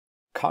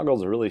Coggle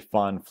is a really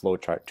fun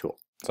flowchart tool.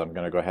 So I'm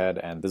going to go ahead,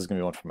 and this is going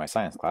to be one for my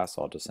science class,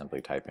 so I'll just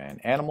simply type in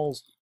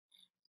animals,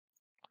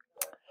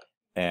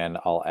 and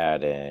I'll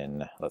add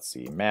in, let's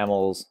see,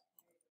 mammals,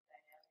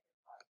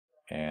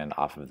 and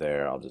off of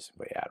there I'll just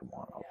simply add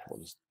one.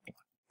 We'll just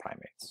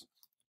primates.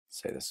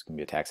 Say this is going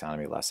to be a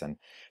taxonomy lesson.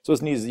 So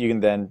what's neat is that you can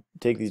then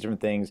take these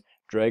different things,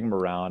 drag them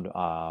around,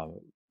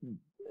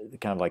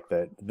 kind of like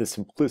the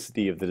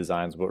simplicity of the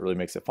design is what really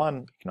makes it fun.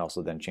 You can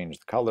also then change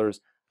the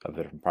colors of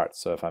the different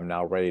parts. So if I'm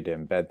now ready to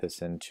embed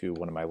this into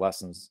one of my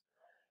lessons,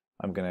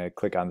 I'm going to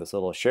click on this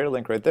little share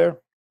link right there,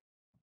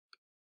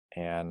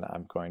 and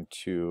I'm going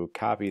to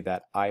copy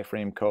that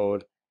iframe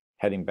code,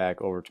 heading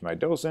back over to my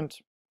docent,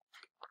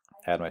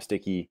 add my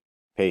sticky,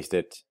 paste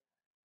it,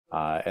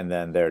 and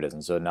then there it is.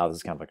 And so now this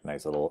is kind of like a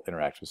nice little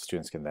interaction.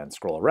 Students can then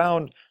scroll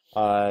around,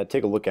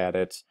 take a look at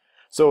it.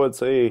 So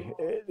it's a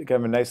kind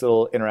of a nice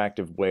little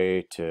interactive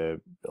way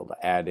to be able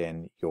to add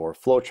in your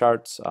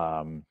flowcharts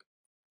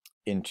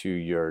into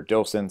your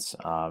docents.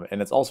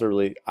 And it's also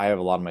really, I have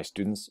a lot of my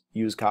students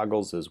use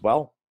Coggles as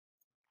well.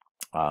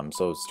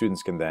 So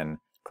students can then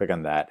click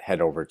on that,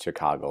 head over to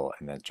Coggle,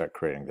 and then start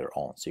creating their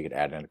own. So you could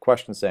add in a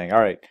question saying,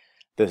 all right,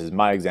 this is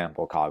my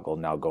example Coggle,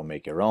 now go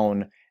make your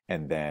own,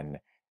 and then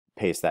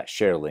paste that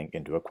share link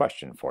into a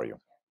question for you.